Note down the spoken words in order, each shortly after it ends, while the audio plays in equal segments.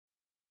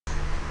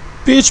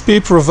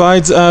PHP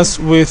provides us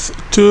with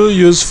two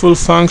useful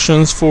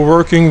functions for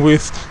working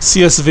with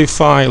CSV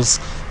files.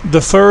 The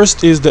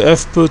first is the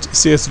fput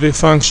CSV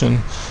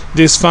function.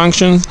 This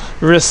function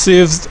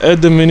receives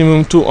at the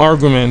minimum two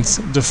arguments.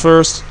 The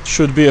first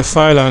should be a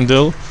file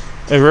handle,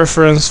 a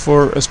reference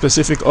for a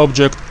specific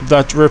object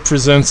that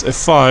represents a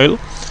file.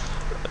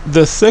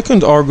 The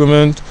second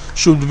argument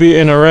should be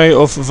an array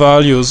of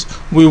values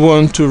we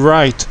want to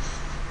write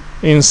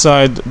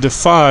inside the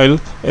file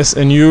as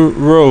a new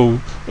row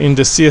in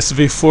the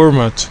CSV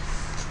format.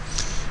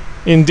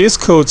 In this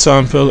code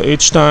sample,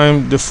 each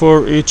time the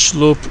for each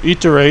loop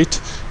iterates,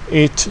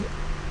 it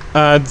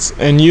adds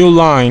a new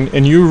line, a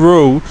new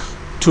row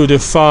to the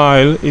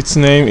file. Its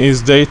name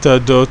is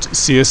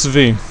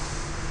data.csv.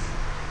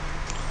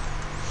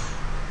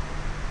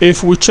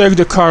 If we check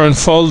the current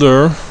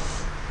folder,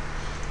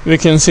 we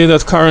can see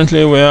that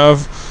currently we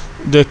have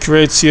the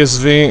create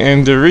CSV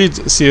and the read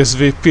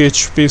CSV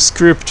PHP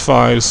script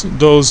files,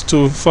 those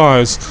two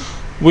files.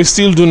 We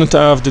still do not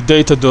have the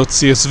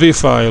data.csv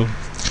file.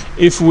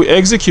 If we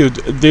execute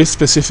this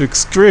specific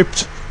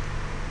script,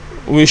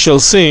 we shall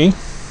see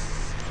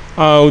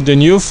how the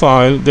new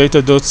file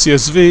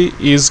data.csv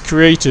is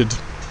created.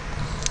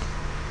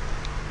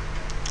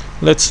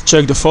 Let's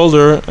check the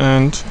folder,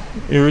 and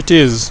here it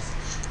is.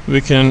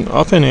 We can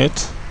open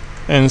it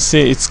and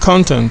see its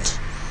content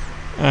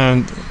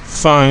and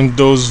find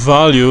those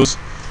values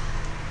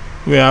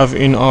we have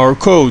in our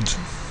code.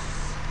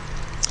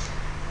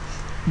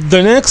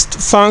 The next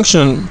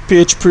function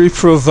PHP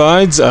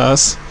provides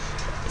us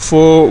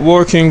for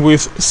working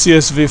with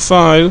CSV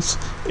files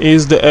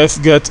is the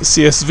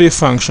fgetCSV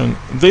function.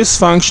 This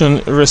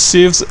function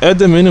receives at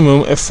the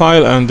minimum a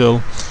file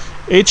handle.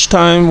 Each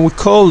time we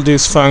call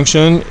this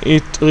function,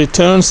 it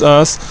returns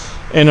us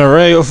an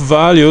array of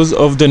values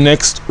of the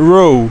next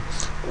row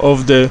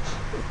of the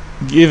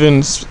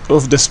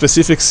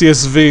specific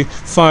CSV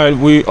file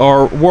we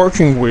are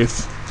working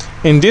with.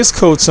 In this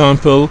code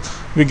sample,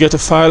 we get a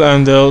file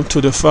handle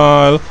to the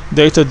file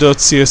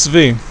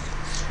data.csv.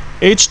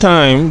 Each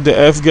time the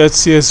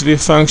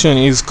fgetCSV function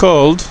is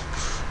called,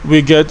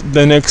 we get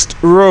the next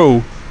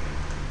row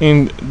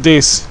in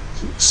this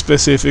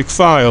specific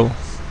file.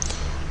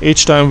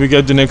 Each time we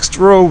get the next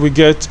row, we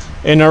get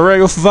an array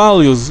of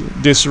values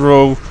this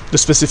row, the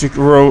specific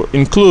row,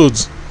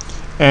 includes.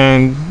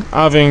 And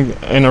having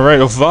an array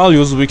of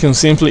values, we can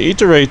simply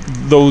iterate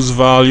those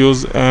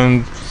values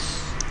and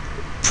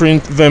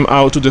print them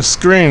out to the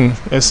screen,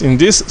 as in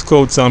this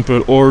code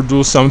sample, or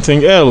do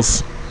something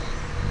else.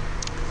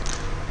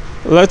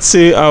 Let's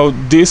see how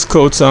this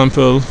code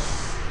sample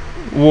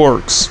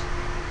works.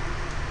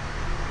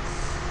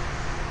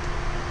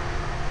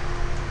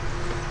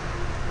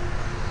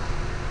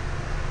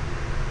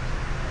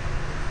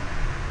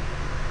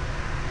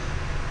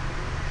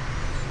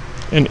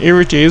 And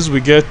here it is, we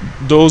get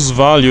those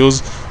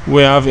values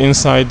we have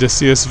inside the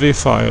CSV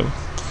file.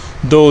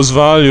 Those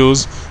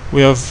values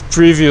we have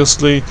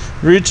previously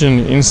written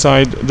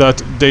inside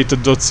that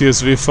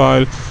data.csv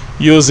file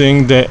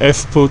using the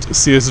fput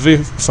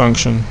CSV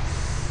function.